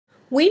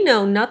We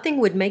know nothing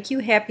would make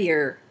you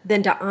happier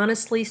than to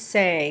honestly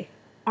say,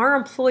 our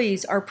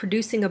employees are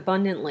producing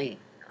abundantly.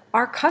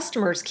 Our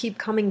customers keep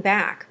coming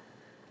back.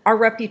 Our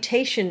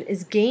reputation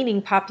is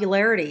gaining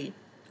popularity.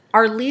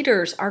 Our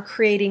leaders are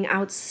creating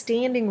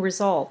outstanding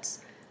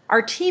results.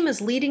 Our team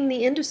is leading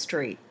the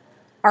industry.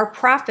 Our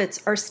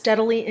profits are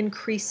steadily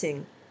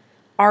increasing.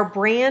 Our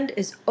brand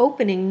is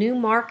opening new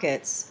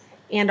markets,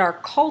 and our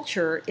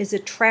culture is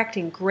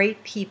attracting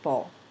great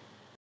people.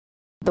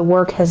 The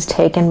work has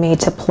taken me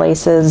to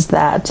places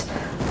that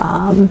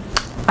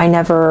I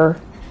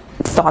never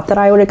thought that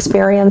I would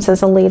experience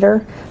as a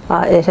leader.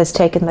 It has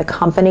taken the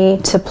company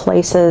to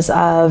places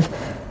of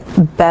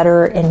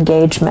better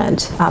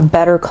engagement,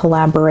 better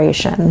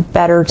collaboration,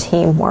 better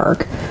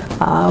teamwork.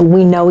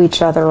 We know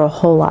each other a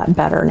whole lot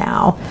better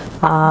now.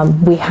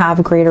 We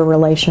have greater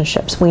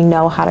relationships. We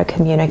know how to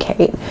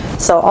communicate.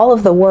 So all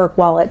of the work,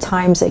 while at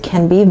times it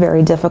can be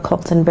very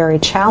difficult and very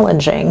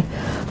challenging,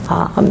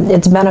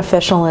 it's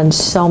beneficial in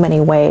so many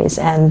ways,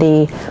 and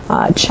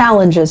the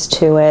challenges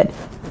to it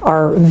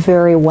are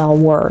very well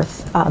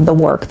worth the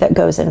work that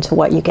goes into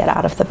what you get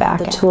out of the back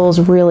end. The tools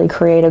really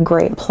create a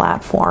great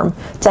platform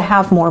to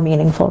have more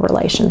meaningful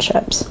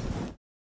relationships.